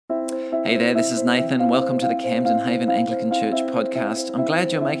Hey there, this is Nathan. Welcome to the Camden Haven Anglican Church podcast. I'm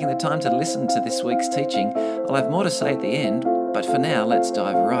glad you're making the time to listen to this week's teaching. I'll have more to say at the end, but for now, let's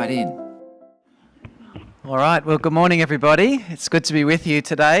dive right in. All right, well, good morning, everybody. It's good to be with you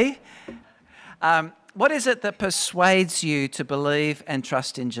today. What is it that persuades you to believe and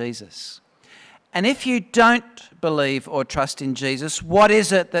trust in Jesus? And if you don't believe or trust in Jesus, what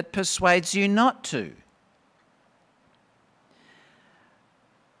is it that persuades you not to?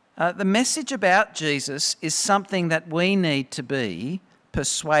 The message about Jesus is something that we need to be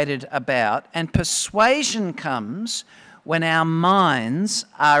persuaded about, and persuasion comes when our minds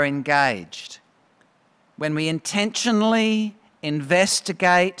are engaged, when we intentionally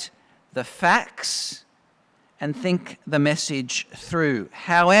investigate the facts and think the message through.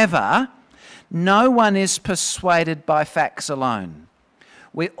 However, no one is persuaded by facts alone.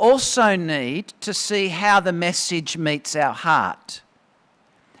 We also need to see how the message meets our heart,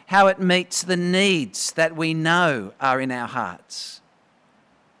 how it meets the needs that we know are in our hearts.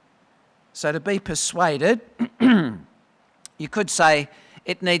 So to be persuaded, you could say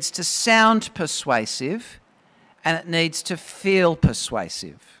it needs to sound persuasive and it needs to feel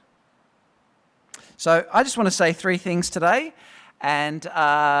persuasive. So I just want to say three things today. And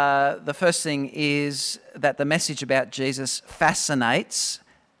the first thing is that the message about Jesus fascinates,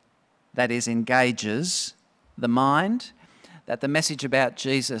 that is, engages the mind, that the message about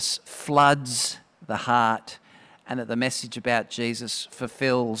Jesus floods the heart, and that the message about Jesus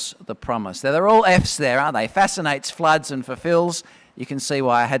fulfills the promise. Now, they're all F's there, aren't they? Fascinates, floods, and fulfills. You can see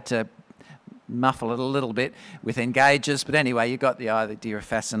why I had to muffle it a little bit with engages, but anyway, you got the idea of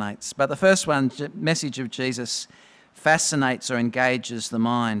fascinates. But the first one, message of Jesus fascinates or engages the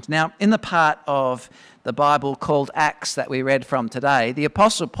mind. Now, in the part of the Bible called Acts that we read from today, the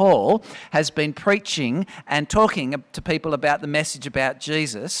Apostle Paul has been preaching and talking to people about the message about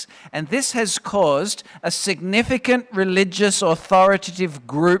Jesus, and this has caused a significant religious authoritative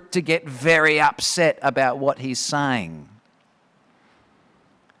group to get very upset about what he's saying.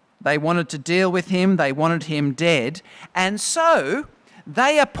 They wanted to deal with him, they wanted him dead, and so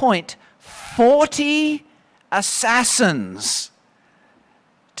they appoint 40 assassins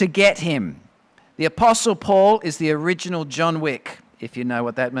to get him. The Apostle Paul is the original John Wick, if you know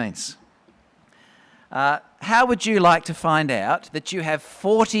what that means. How would you like to find out that you have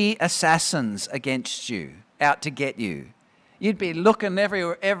 40 assassins against you, out to get you? You'd be looking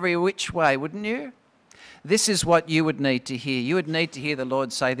every which way, wouldn't you? This is what you would need to hear. You would need to hear the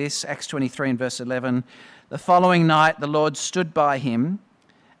Lord say this, Acts 23 and verse 11. The following night the Lord stood by him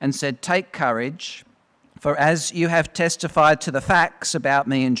and said, "Take courage, for as you have testified to the facts about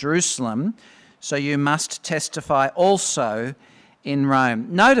me in Jerusalem, so you must testify also in Rome."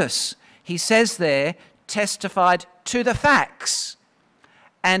 Notice, he says there, testified to the facts,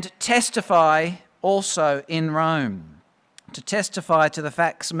 and testify also in Rome. To testify to the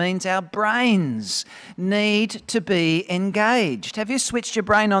facts means our brains need to be engaged. Have you switched your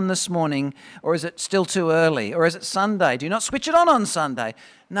brain on this morning, or is it still too early? Or is it Sunday? Do you not switch it on Sunday?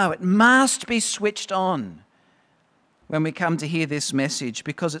 No, it must be switched on when we come to hear this message,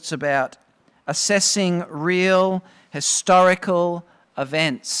 because it's about assessing real historical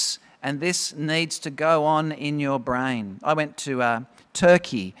events, and this needs to go on in your brain. I went to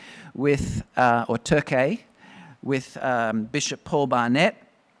Turkey with Bishop Paul Barnett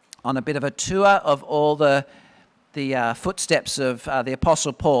on a bit of a tour of all the footsteps of the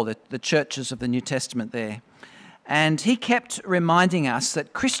Apostle Paul, the churches of the New Testament there. And he kept reminding us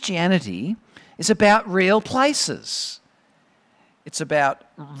that Christianity is about real places. It's about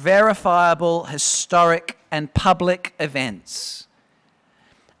verifiable, historic, and public events.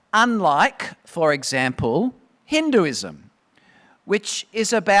 Unlike, for example, Hinduism, which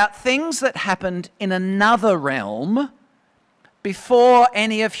is about things that happened in another realm before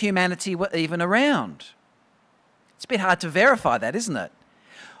any of humanity were even around. It's a bit hard to verify that, isn't it?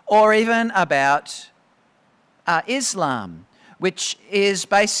 Or even about Islam, which is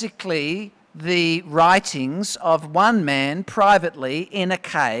basically the writings of one man privately in a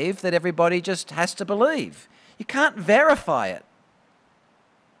cave that everybody just has to believe. You can't verify it.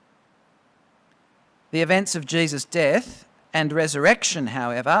 The events of Jesus' death and resurrection,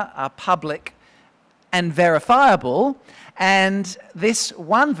 however, are public and verifiable, and this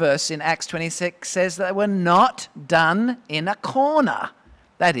one verse in Acts 26 says that they were not done in a corner.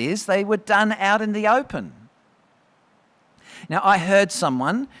 That is, they were done out in the open. Now, I heard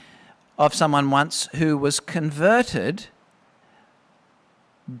of someone once who was converted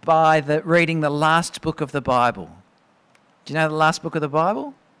by reading the last book of the Bible. Do you know the last book of the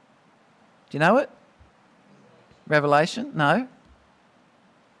Bible? Do you know it? Revelation? No?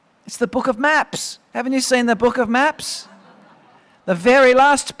 It's the book of maps. Haven't you seen the book of maps? The very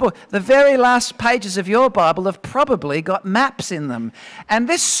last book, the very last pages of your Bible have probably got maps in them. And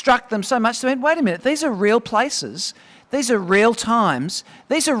this struck them so much, they went, wait a minute, these are real places. These are real times.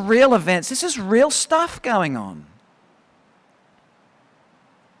 These are real events. This is real stuff going on.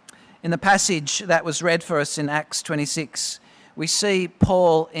 In the passage that was read for us in Acts 26, we see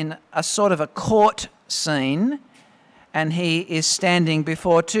Paul in a sort of a court scene, and he is standing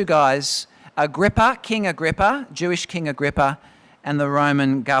before two guys, Agrippa, King Agrippa, Jewish King Agrippa, and the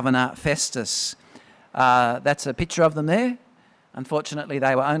Roman governor Festus. That's a picture of them there. Unfortunately,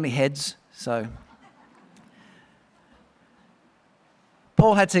 they were only heads, so...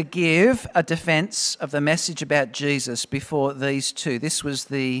 Paul had to give a defence of the message about Jesus before these two. This was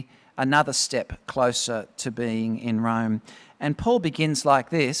another step closer to being in Rome. And Paul begins like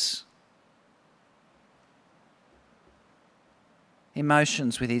this. He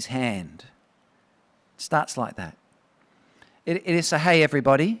motions with his hand. It starts like that. It is a, hey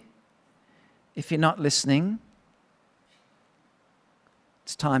everybody, if you're not listening,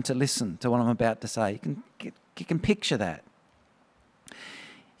 it's time to listen to what I'm about to say. You can picture that.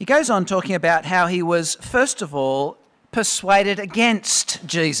 He goes on talking about how he was, first of all, persuaded against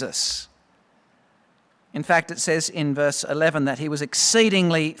Jesus. In fact, it says in verse 11 that he was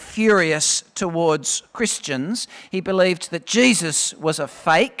exceedingly furious towards Christians. He believed that Jesus was a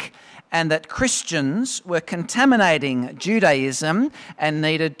fake and that Christians were contaminating Judaism and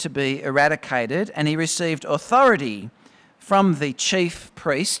needed to be eradicated. And he received authority from the chief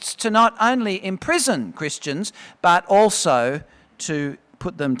priests to not only imprison Christians, but also to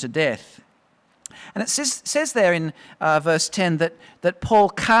put them to death. And it says there in verse 10 that Paul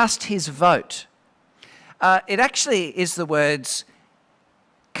cast his vote. It actually is the words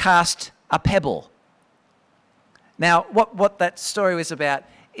cast a pebble. Now, what that story was about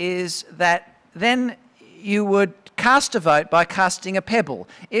is that then you would cast a vote by casting a pebble.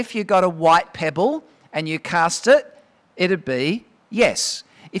 If you got a white pebble and you cast it, it'd be yes.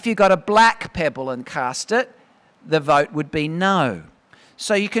 If you got a black pebble and cast it, the vote would be no.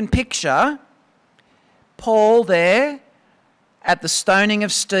 So you can picture Paul there at the stoning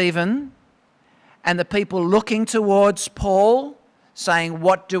of Stephen and the people looking towards Paul saying,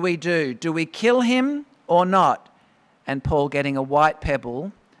 what do we do? Do we kill him or not? And Paul getting a white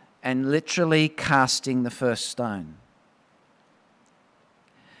pebble and literally casting the first stone.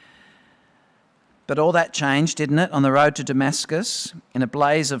 But all that changed, didn't it? On the road to Damascus, in a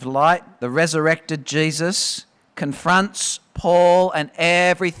blaze of light, the resurrected Jesus confronts Paul and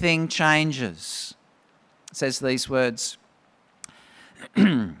everything changes. It says these words.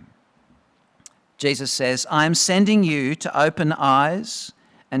 Jesus says, I am sending you to open eyes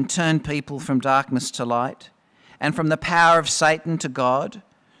and turn people from darkness to light and from the power of Satan to God,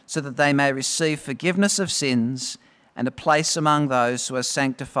 so that they may receive forgiveness of sins and a place among those who are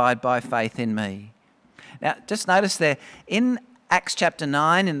sanctified by faith in me. Now, just notice there, in Acts chapter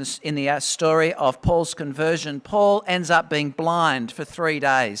 9, in the story of Paul's conversion, Paul ends up being blind for 3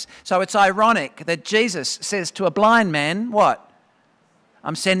 days. So it's ironic that Jesus says to a blind man, what?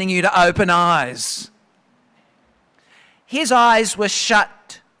 I'm sending you to open eyes. His eyes were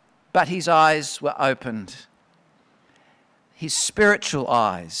shut, but his eyes were opened. His spiritual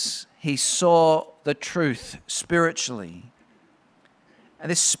eyes. He saw the truth spiritually. And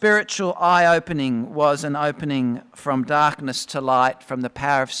this spiritual eye-opening was an opening from darkness to light, from the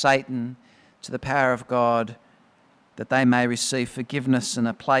power of Satan to the power of God, that they may receive forgiveness and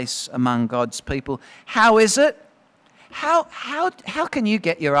a place among God's people. How is it? How can you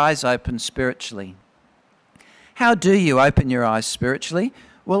get your eyes open spiritually? How do you open your eyes spiritually?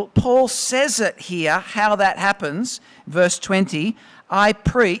 Well, Paul says it here, how that happens. Verse 20, I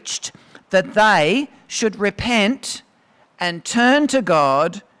preached that they should repent and turn to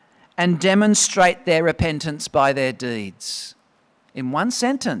God and demonstrate their repentance by their deeds. In one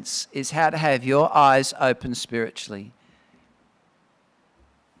sentence is how to have your eyes open spiritually.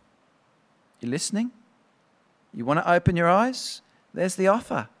 You listening? You want to open your eyes? There's the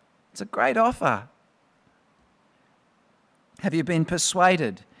offer. It's a great offer. Have you been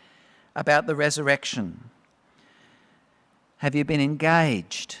persuaded about the resurrection? Have you been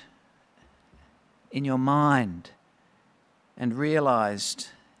engaged in your mind and realised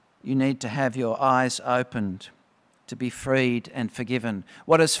you need to have your eyes opened to be freed and forgiven?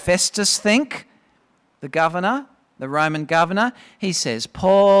 What does Festus think? The governor, the Roman governor? He says,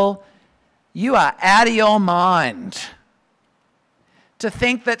 Paul, you are out of your mind to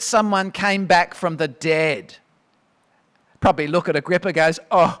think that someone came back from the dead. Probably look at Agrippa, goes,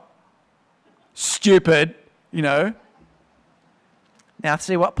 oh, stupid, you know. Now,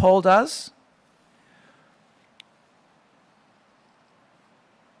 see what Paul does?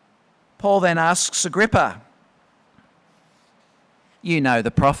 Paul then asks Agrippa, you know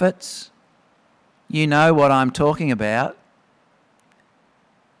the prophets. You know what I'm talking about.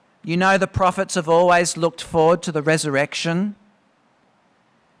 You know the prophets have always looked forward to the resurrection.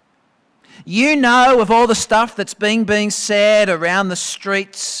 You know of all the stuff that's being said around the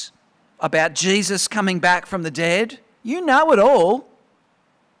streets about Jesus coming back from the dead. You know it all.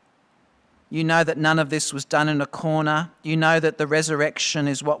 You know that none of this was done in a corner. You know that the resurrection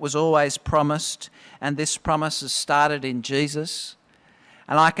is what was always promised, and this promise has started in Jesus.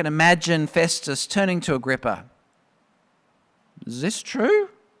 And I can imagine Festus turning to Agrippa. Is this true?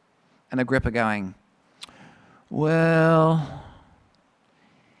 And Agrippa going, well,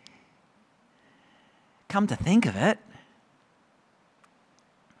 come to think of it,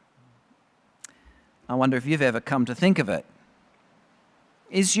 I wonder if you've ever come to think of it.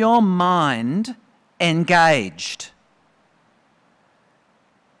 Is your mind engaged?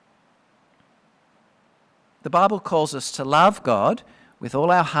 The Bible calls us to love God with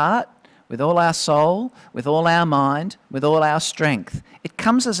all our heart, with all our soul, with all our mind, with all our strength. It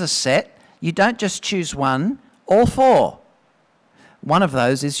comes as a set. You don't just choose one, all four. One of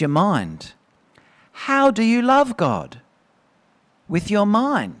those is your mind. How do you love God? With your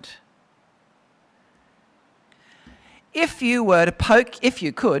mind. If you were to poke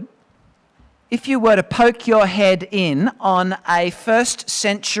your head in on a first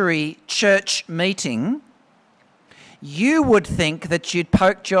century church meeting, you would think that you'd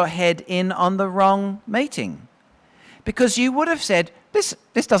poked your head in on the wrong meeting. Because you would have said, this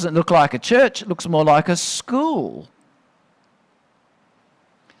doesn't look like a church, it looks more like a school.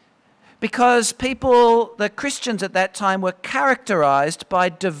 Because the Christians at that time were characterized by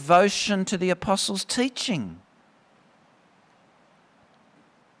devotion to the apostles' teaching.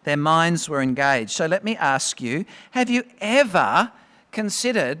 Their minds were engaged. So let me ask you, have you ever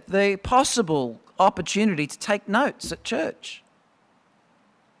considered the possible opportunity to take notes at church?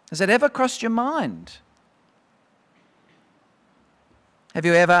 Has it ever crossed your mind? Have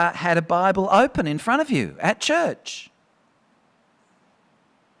you ever had a Bible open in front of you at church?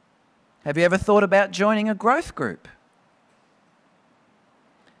 Have you ever thought about joining a growth group?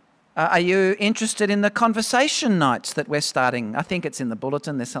 Are you interested in the conversation nights that we're starting? I think it's in the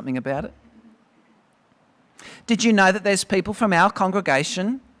bulletin, there's something about it. Did you know that there's people from our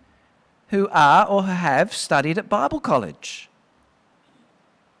congregation who are or have studied at Bible college?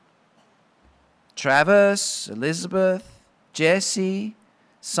 Travis, Elizabeth, Jesse,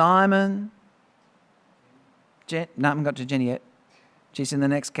 Simon. No, I haven't got to Jenny yet. She's in the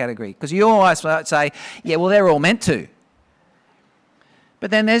next category. Because you always say, yeah, well, they're all meant to. But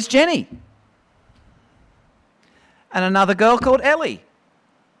then there's Jenny. And another girl called Ellie.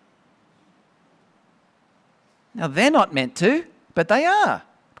 Now, they're not meant to, but they are,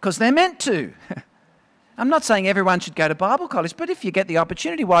 because they're meant to. I'm not saying everyone should go to Bible college, but if you get the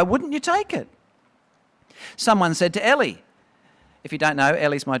opportunity, why wouldn't you take it? Someone said to Ellie, if you don't know,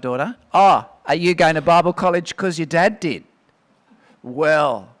 Ellie's my daughter, are you going to Bible college because your dad did?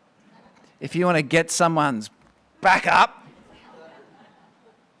 Well, if you want to get someone's back up,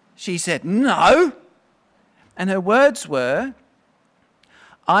 she said, no. And her words were,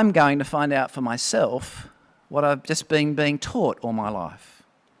 I'm going to find out for myself what I've just been being taught all my life.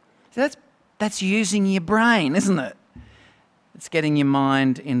 So that's using your brain, isn't it? It's getting your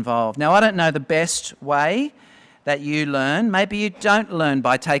mind involved. Now, I don't know the best way that you learn. Maybe you don't learn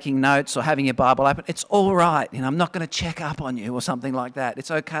by taking notes or having your Bible open. It's all right. I'm not going to check up on you or something like that. It's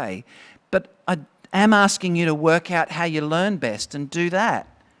okay. But I am asking you to work out how you learn best and do that.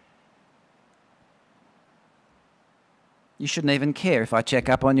 You shouldn't even care if I check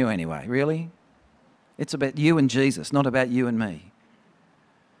up on you anyway, really? It's about you and Jesus, not about you and me.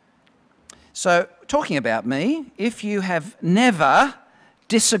 So, talking about me, if you have never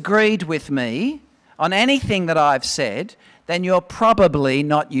disagreed with me on anything that I've said, then you're probably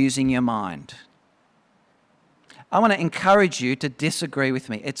not using your mind. I want to encourage you to disagree with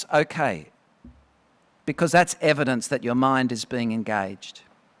me. It's okay, because that's evidence that your mind is being engaged.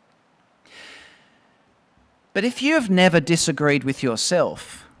 But if you've never disagreed with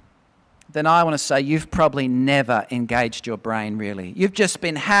yourself, then I want to say you've probably never engaged your brain really. You've just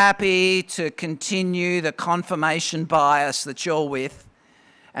been happy to continue the confirmation bias that you're with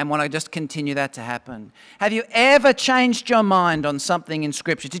and want to just continue that to happen. Have you ever changed your mind on something in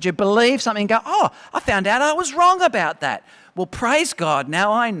Scripture? Did you believe something and go, oh, I found out I was wrong about that. Well, praise God,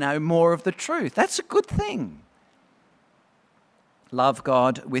 now I know more of the truth. That's a good thing. Love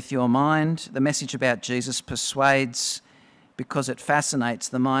God with your mind. The message about Jesus persuades because it fascinates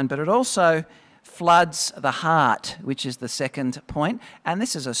the mind, but it also floods the heart, which is the second point. And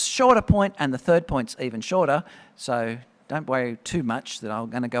this is a shorter point, and the third point's even shorter, so don't worry too much that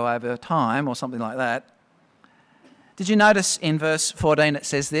I'm going to go over time or something like that. Did you notice in verse 14 it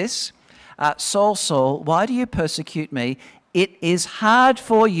says this? Saul, Saul, why do you persecute me? It is hard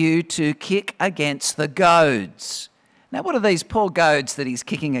for you to kick against the goads. Now, what are these poor goads that he's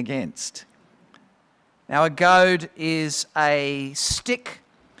kicking against? Now, a goad is a stick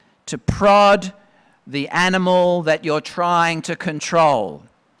to prod the animal that you're trying to control.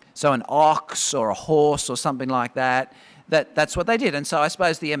 So an ox or a horse or something like that. That's what they did. And so I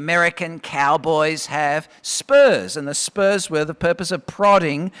suppose the American cowboys have spurs, and the spurs were the purpose of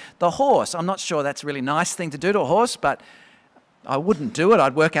prodding the horse. I'm not sure that's a really nice thing to do to a horse, but I wouldn't do it.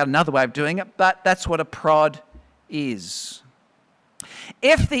 I'd work out another way of doing it, but that's what a prod is.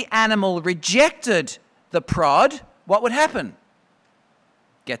 If the animal rejected the prod, what would happen?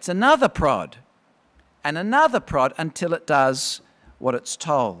 Gets another prod and another prod until it does what it's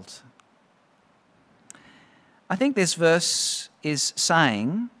told. I think this verse is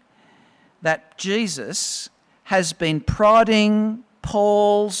saying that Jesus has been prodding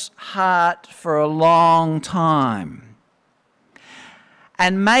Paul's heart for a long time.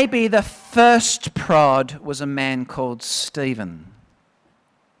 And maybe the first prod was a man called Stephen.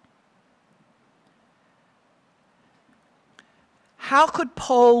 How could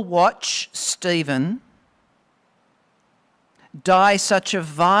Paul watch Stephen die such a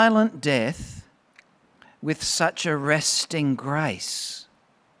violent death with such arresting grace?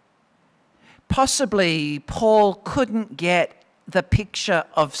 Possibly Paul couldn't get the picture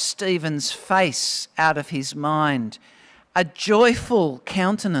of Stephen's face out of his mind, a joyful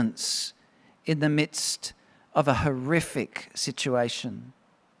countenance in the midst of a horrific situation,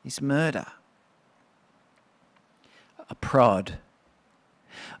 his murder. A prod.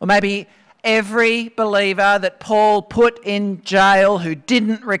 Or maybe every believer that Paul put in jail who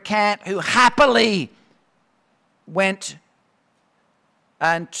didn't recant, who happily went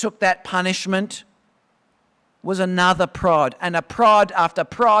and took that punishment, was another prod, and a prod after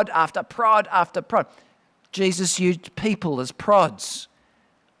prod after prod after prod. Jesus used people as prods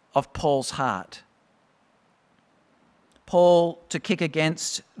of Paul's heart. Paul, to kick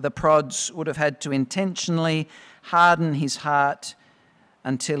against the prods, would have had to intentionally harden his heart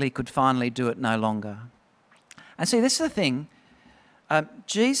until he could finally do it no longer. And see, this is the thing.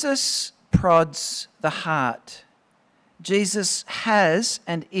 Jesus prods the heart. Jesus has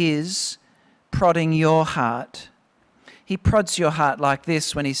and is prodding your heart. He prods your heart like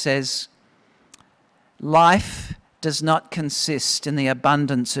this when he says, life does not consist in the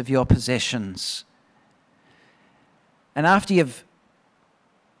abundance of your possessions. And after you've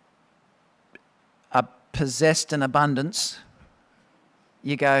possessed an abundance,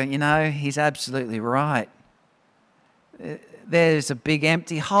 you go, you know, he's absolutely right. There's a big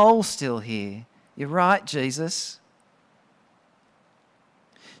empty hole still here. You're right, Jesus.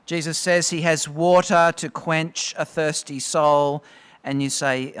 Jesus says he has water to quench a thirsty soul, and you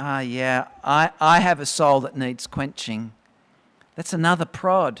say, I have a soul that needs quenching. That's another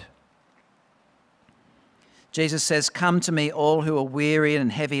prod. Jesus says, come to me all who are weary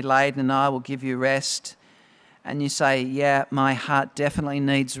and heavy laden, and I will give you rest. And you say, yeah, my heart definitely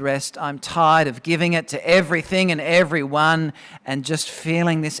needs rest. I'm tired of giving it to everything and everyone and just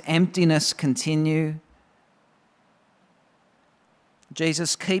feeling this emptiness continue.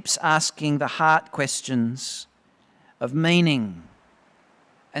 Jesus keeps asking the heart questions of meaning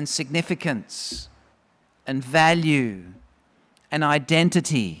and significance and value and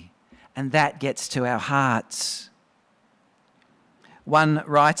identity, and that gets to our hearts. One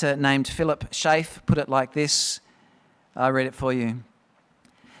writer named Philip Schaff put it like this. I'll read it for you.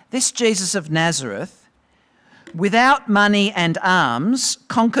 This Jesus of Nazareth, without money and arms,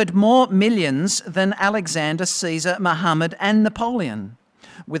 conquered more millions than Alexander, Caesar, Muhammad, and Napoleon.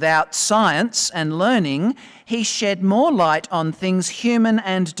 Without science and learning, he shed more light on things human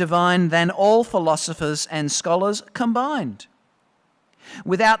and divine than all philosophers and scholars combined.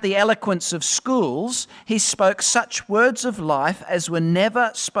 Without the eloquence of schools, he spoke such words of life as were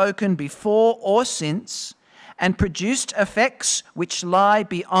never spoken before or since, and produced effects which lie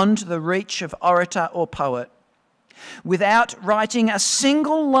beyond the reach of orator or poet. Without writing a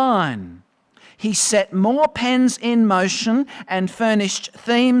single line, he set more pens in motion and furnished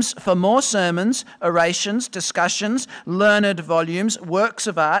themes for more sermons, orations, discussions, learned volumes, works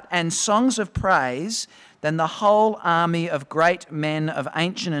of art, and songs of praise than the whole army of great men of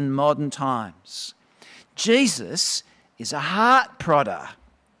ancient and modern times. Jesus is a heart prodder.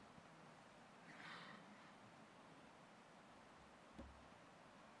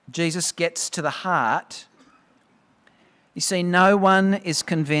 Jesus gets to the heart. You see, no one is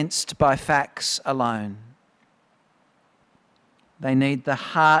convinced by facts alone. The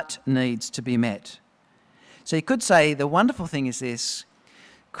heart needs to be met. So you could say the wonderful thing is this: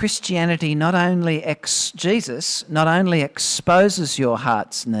 Christianity Jesus not only exposes your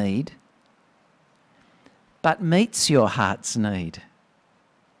heart's need, but meets your heart's need.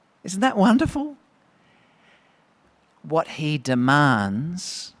 Isn't that wonderful? What he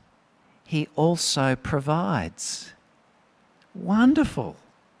demands, he also provides. Wonderful.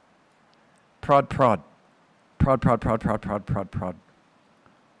 Prod. Prod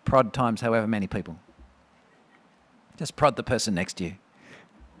times however many people. Just prod the person next to you.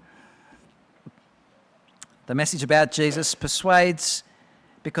 The message about Jesus persuades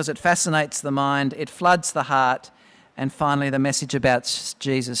because it fascinates the mind, it floods the heart, and finally the message about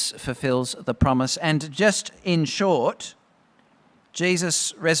Jesus fulfills the promise. And just in short,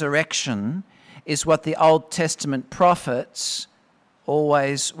 Jesus' resurrection is what the Old Testament prophets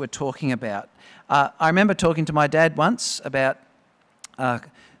always were talking about. I remember talking to my dad once about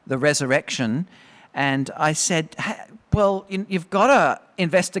the resurrection, and I said, well, you've got to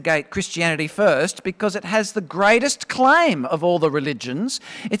investigate Christianity first because it has the greatest claim of all the religions.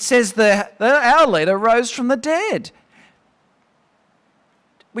 It says our leader rose from the dead,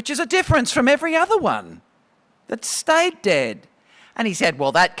 which is a difference from every other one that stayed dead. And he said,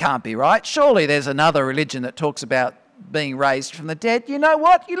 well, that can't be right. Surely there's another religion that talks about being raised from the dead. You know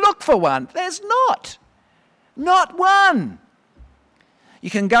what? You look for one. There's not. Not one. You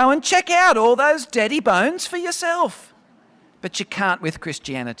can go and check out all those deady bones for yourself. But you can't with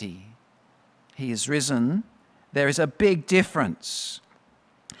Christianity. He is risen. There is a big difference.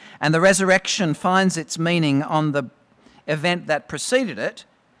 And the resurrection finds its meaning on the event that preceded it,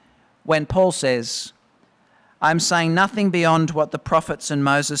 when Paul says, I'm saying nothing beyond what the prophets and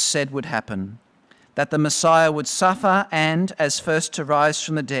Moses said would happen, that the Messiah would suffer and, as first to rise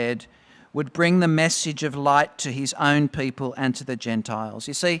from the dead, would bring the message of light to his own people and to the Gentiles.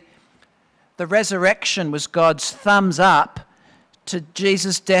 You see, the resurrection was God's thumbs up to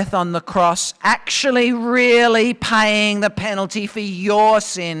Jesus' death on the cross, actually really paying the penalty for your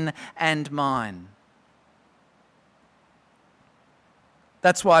sin and mine.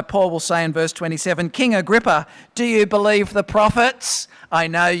 That's why Paul will say in verse 27, King Agrippa, do you believe the prophets? I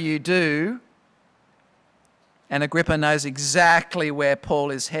know you do. And Agrippa knows exactly where Paul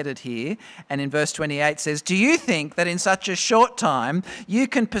is headed here. And in verse 28 says, do you think that in such a short time you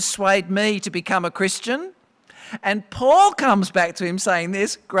can persuade me to become a Christian? And Paul comes back to him saying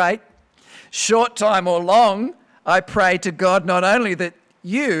this, great, short time or long, I pray to God not only that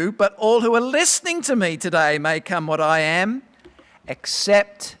you, but all who are listening to me today may come what I am,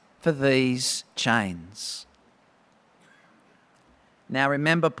 except for these chains. Now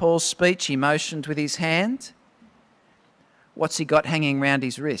remember Paul's speech, he motioned with his hand. What's he got hanging round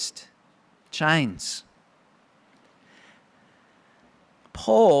his wrist? Chains.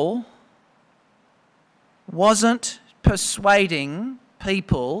 Paul wasn't persuading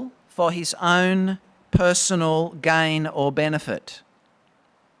people for his own personal gain or benefit.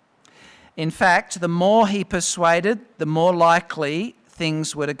 In fact, the more he persuaded, the more likely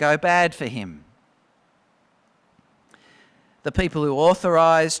things were to go bad for him. The people who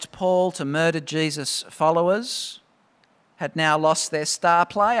authorised Paul to murder Jesus' followers had now lost their star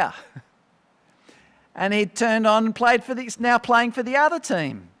player. And he'd turned on and now playing for the other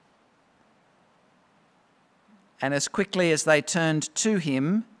team. And as quickly as they turned to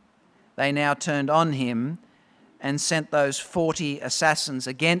him, they now turned on him and sent those 40 assassins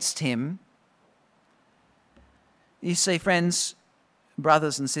against him. You see, friends,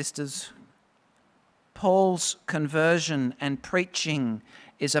 brothers and sisters, Paul's conversion and preaching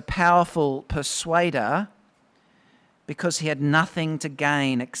is a powerful persuader because he had nothing to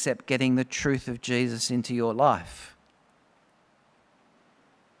gain except getting the truth of Jesus into your life.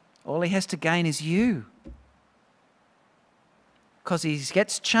 All he has to gain is you. Because he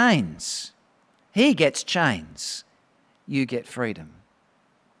gets chains. He gets chains. You get freedom.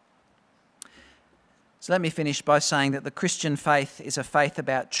 So let me finish by saying that the Christian faith is a faith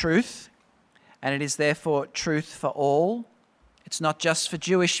about truth, and it is therefore truth for all. It's not just for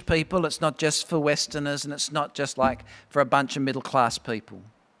Jewish people, it's not just for Westerners, and it's not just like for a bunch of middle-class people.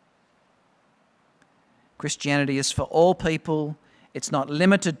 Christianity is for all people. It's not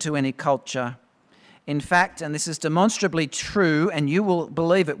limited to any culture. In fact, and this is demonstrably true, and you will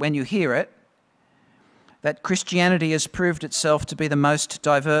believe it when you hear it, that Christianity has proved itself to be the most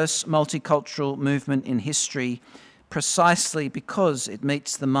diverse multicultural movement in history precisely because it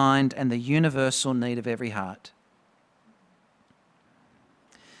meets the mind and the universal need of every heart.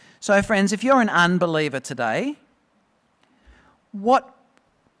 So, friends, if you're an unbeliever today, what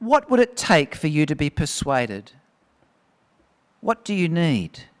would it take for you to be persuaded? What do you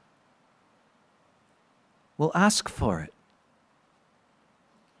need? Well, ask for it.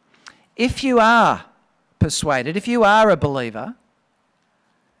 If you are persuaded, if you are a believer,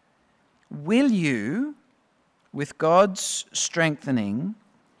 will you, with God's strengthening,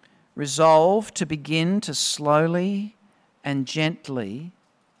 resolve to begin to slowly and gently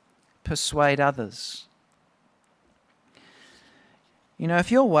persuade others? You know,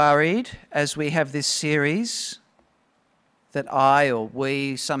 if you're worried, as we have this series, that I or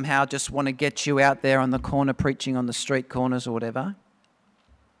we somehow just want to get you out there on the corner preaching on the street corners or whatever,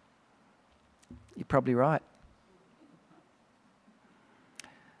 you're probably right.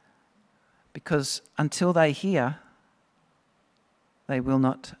 Because until they hear, they will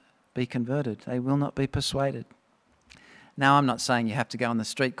not be converted. They will not be persuaded. Now, I'm not saying you have to go on the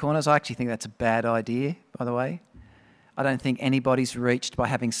street corners. I actually think that's a bad idea, by the way. I don't think anybody's reached by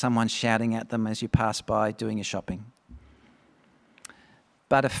having someone shouting at them as you pass by doing your shopping.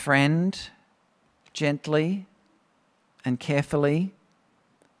 But a friend, gently and carefully,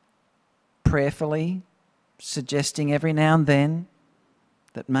 prayerfully, suggesting every now and then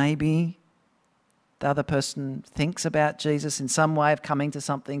that maybe the other person thinks about Jesus in some way of coming to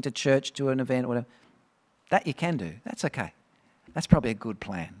something, to church, to an event, whatever. That you can do. That's okay. That's probably a good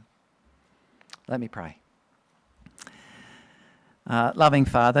plan. Let me pray. Loving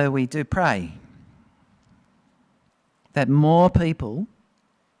Father, we do pray that more people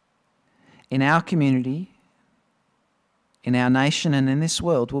in our community, in our nation and in this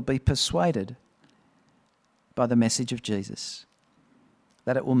world will be persuaded by the message of Jesus,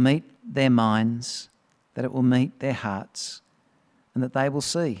 that it will meet their minds, that it will meet their hearts, and that they will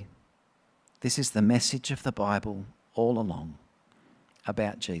see this is the message of the Bible all along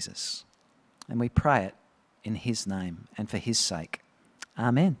about Jesus. And we pray it in his name and for his sake.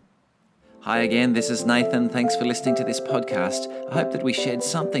 Amen. Hi again, this is Nathan. Thanks for listening to this podcast. I hope that we shared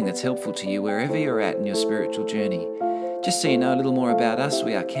something that's helpful to you wherever you're at in your spiritual journey. Just so you know a little more about us,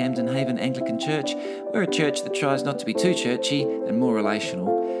 we are Camden Haven Anglican Church. We're a church that tries not to be too churchy and more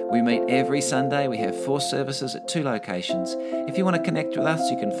relational. We meet every Sunday. We have 4 services at 2 locations. If you want to connect with us,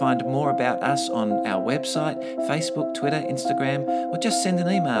 you can find more about us on our website, Facebook, Twitter, Instagram, or just send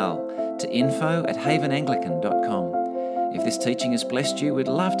an email to info@havenanglican.com. If this teaching has blessed you, we'd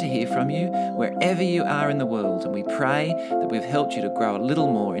love to hear from you wherever you are in the world, and we pray that we've helped you to grow a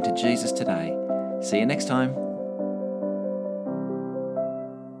little more into Jesus today. See you next time.